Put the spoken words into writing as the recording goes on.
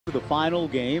The final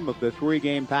game of the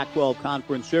three-game Pac-12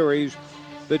 Conference Series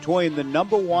between the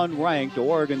number one ranked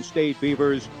Oregon State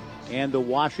Beavers and the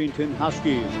Washington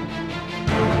Huskies.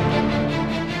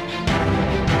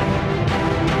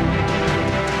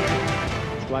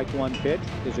 Strike one pitch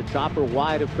is a chopper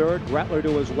wide of third. Gretler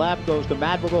to his left, goes to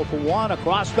Madrigal for one,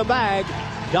 across the bag,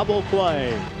 double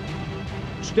play.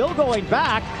 Still going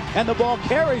back, and the ball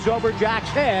carries over Jack's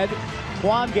head.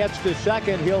 Kwan gets to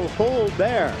second, he'll hold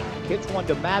there. Hits one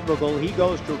to Madrigal, he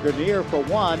goes to Grenier for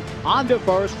one, on to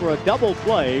first for a double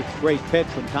play. Great pitch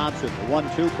from Thompson, the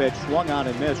 1-2 pitch swung on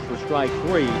and missed for strike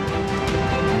three.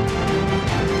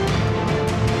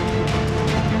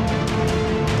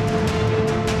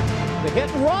 The hit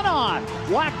and run on,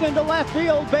 whacked into left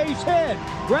field, base hit.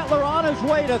 Gretler on his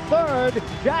way to third,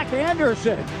 Jack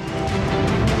Anderson.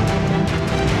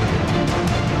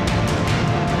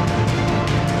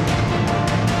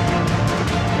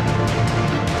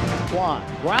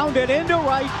 Grounded into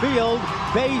right field,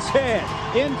 base hit.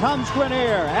 In comes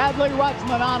Grenier. Adley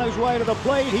Rutschman on his way to the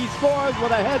plate. He scores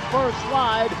with a head-first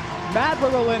slide.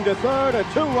 Madrigal into third, a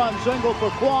two-run single for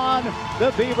Kwan.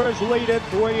 The Beavers lead it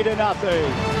 3-0.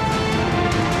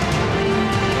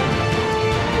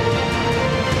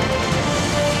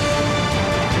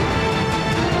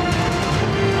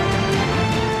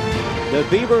 The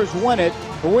Beavers win it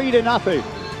 3-0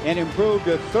 and improve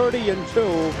to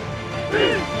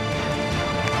 30-2.